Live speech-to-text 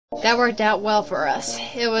That worked out well for us.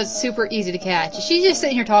 It was super easy to catch. She's just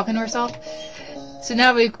sitting here talking to herself. So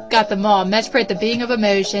now we've got them all. Mesprit, the being of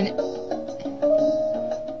emotion.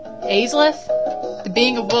 Azlith, the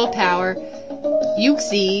being of willpower.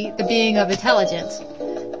 Yuxi, the being of intelligence.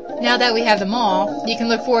 Now that we have them all, you can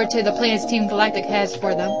look forward to the planets Team Galactic has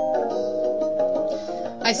for them.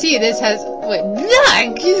 I see this has... Wait.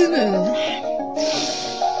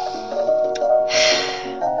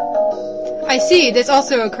 I see this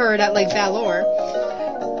also occurred at Lake Valor.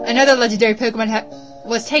 Another legendary Pokemon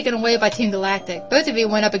was taken away by Team Galactic. Both of you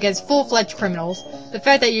went up against full-fledged criminals. The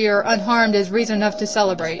fact that you're unharmed is reason enough to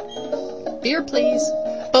celebrate. Beer, please.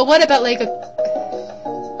 But what about Lake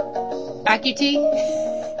Acuity?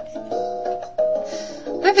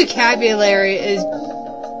 My vocabulary is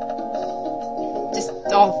just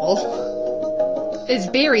awful. It's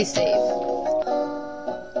very safe.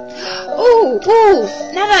 Ooh, ooh!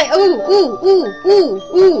 Now that ooh!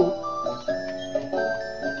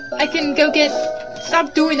 I can go get...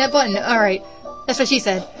 Stop doing that button. Alright. That's what she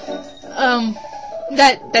said.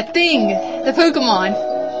 That thing. The Pokemon.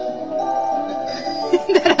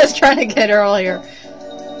 that I was trying to get earlier.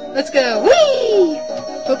 Let's go. Whee!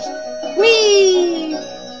 Oops. Whee!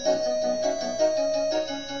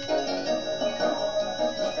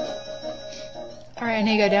 Alright, I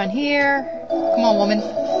need to go down here. Come on, woman.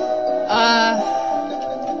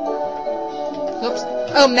 Whoops.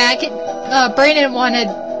 Oh, Matt, Brandon wanted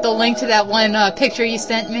the link to that one picture you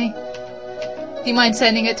sent me. Do you mind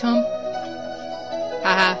sending it to him?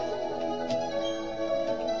 Haha.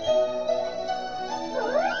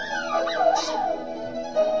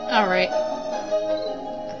 Alright.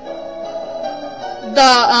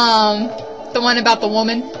 The one about the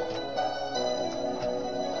woman.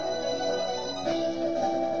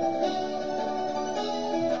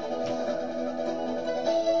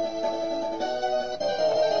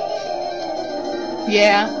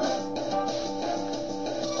 Yeah.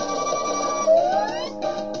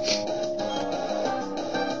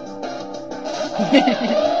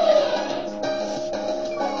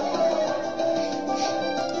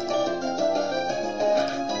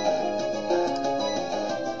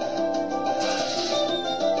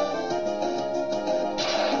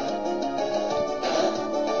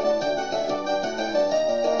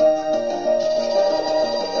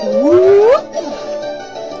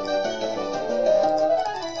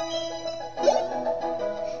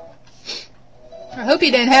 I hope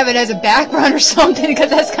you didn't have it as a background or something, because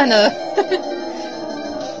that's kind of...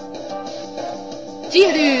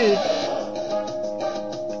 Geodude!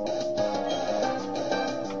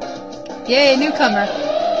 Yay, newcomer!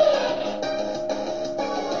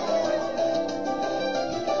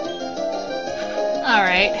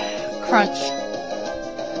 Alright, crunch.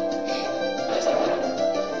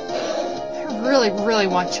 I really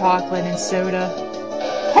want chocolate and soda.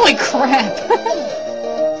 Holy crap!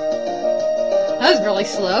 That was really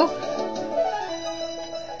slow.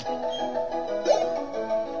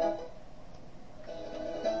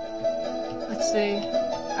 Let's see.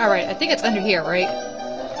 Alright, I think it's under here, right?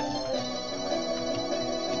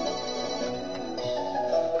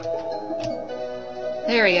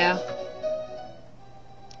 There we go.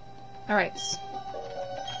 Alright.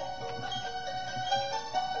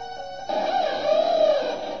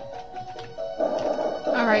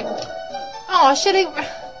 Alright. Oh, should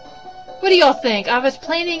I... What do y'all think? I was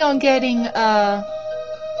planning on getting,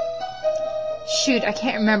 shoot, I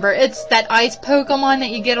can't remember. It's that ice Pokemon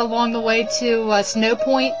that you get along the way to, Snow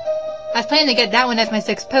Point. I was planning to get that one as my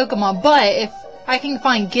 6th Pokemon, but if I can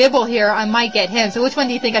find Gibble here, I might get him. So which one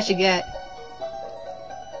do you think I should get?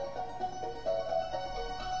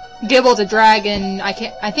 Gibble's a dragon, I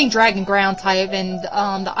think dragon ground type, and,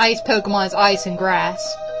 the ice Pokemon is ice and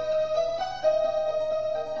grass.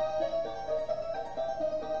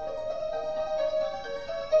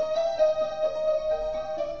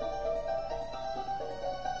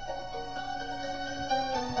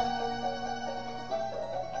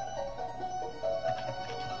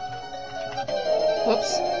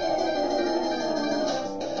 Whoops.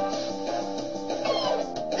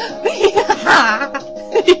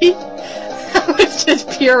 That was just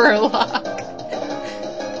pure luck.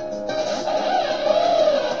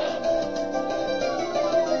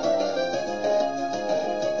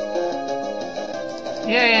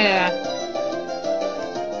 Yeah.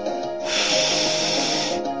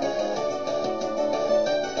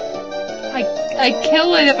 I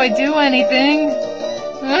kill it if I do anything.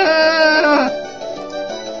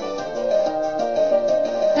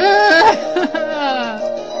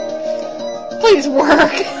 Please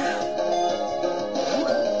work.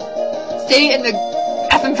 Stay in the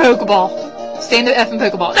effing Pokeball. Stay in the effing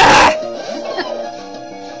Pokeball.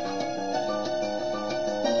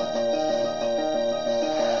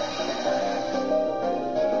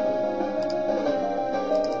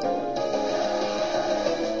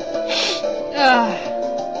 Ah!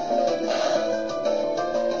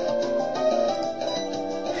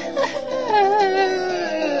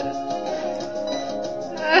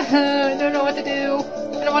 I don't know what to do.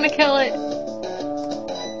 I don't want to kill it.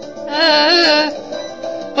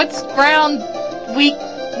 What's ground weak?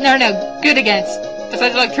 No, good against?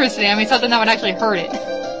 Besides electricity, I mean something that would actually hurt it.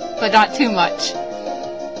 But not too much.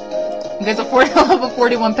 Because a level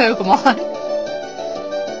 41 Pokemon.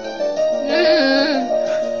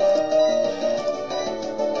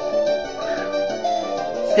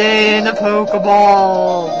 Stay in the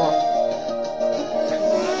Pokeball!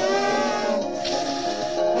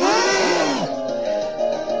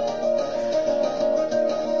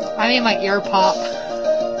 I mean my ear pop.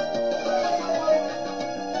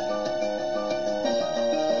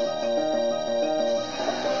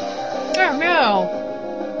 Oh no!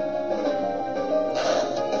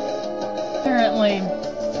 Apparently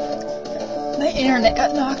my internet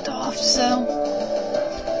got knocked off, so...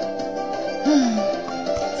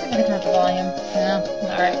 See if I can turn up the volume. Yeah,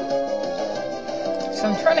 alright. So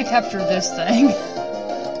I'm trying to capture this thing.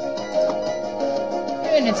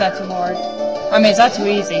 And it's not too hard. I mean, it's not too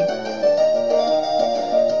easy.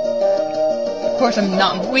 Of course, I'm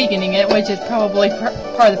not weakening it, which is probably part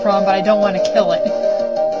of the problem, but I don't want to kill it.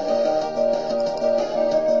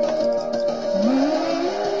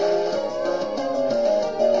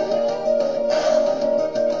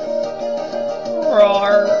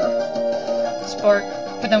 Roar. Spark,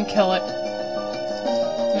 but don't kill it.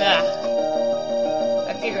 Ah.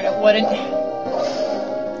 I figured it wouldn't.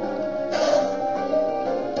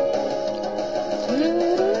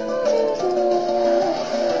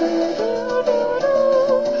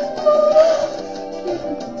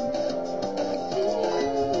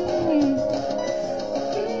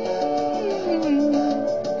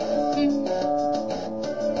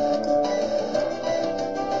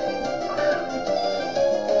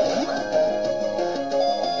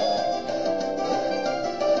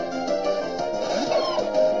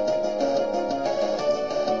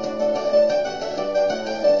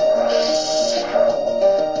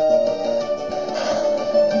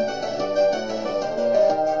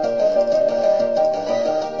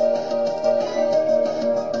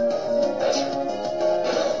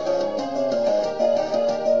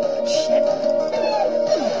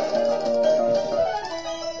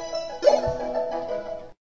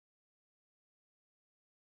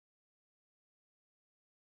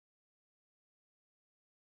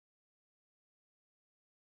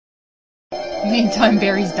 Meantime,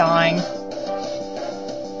 Barry's dying.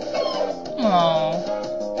 Aww.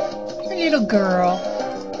 Poor little girl.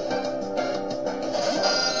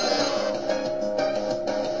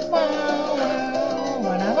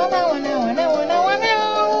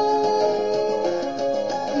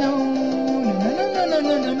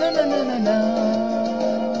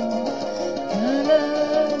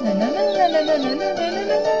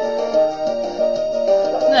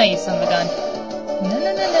 No, you son of a gun.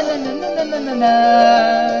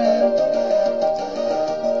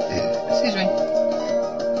 Excuse me.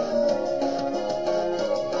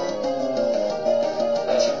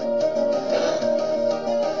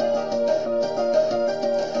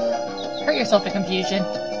 Hurt yourself in confusion.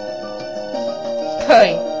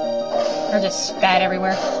 Pooey. Or just spat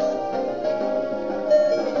everywhere.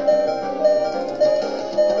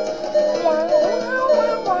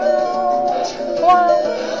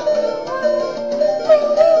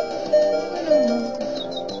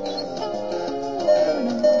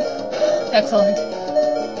 Excellent.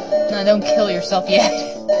 Now don't kill yourself yet.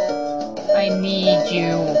 I need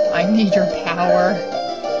you. I need your power.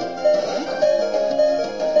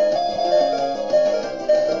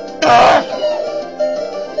 Ugh!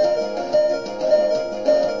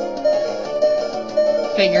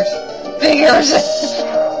 Figures. Figures!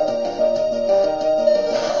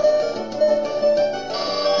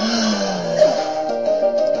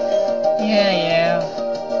 Yeah.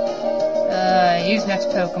 Use next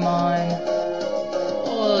Pokemon.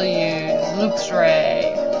 We'll use Luke's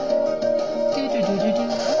Ray.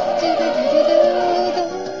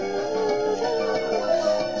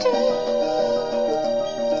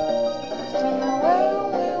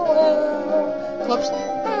 Whoops.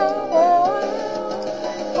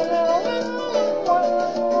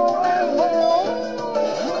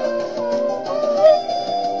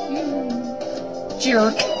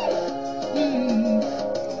 Jerk.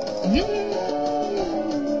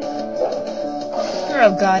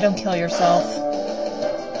 Oh god, don't kill yourself.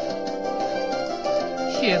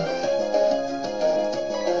 you.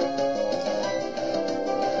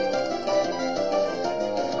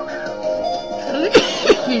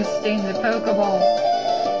 Please sting the Pokeball.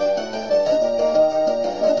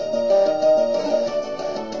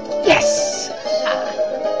 Yes!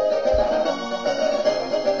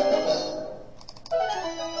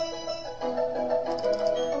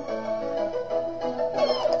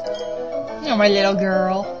 Oh, my little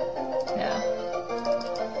girl. Yeah.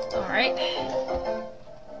 Alright.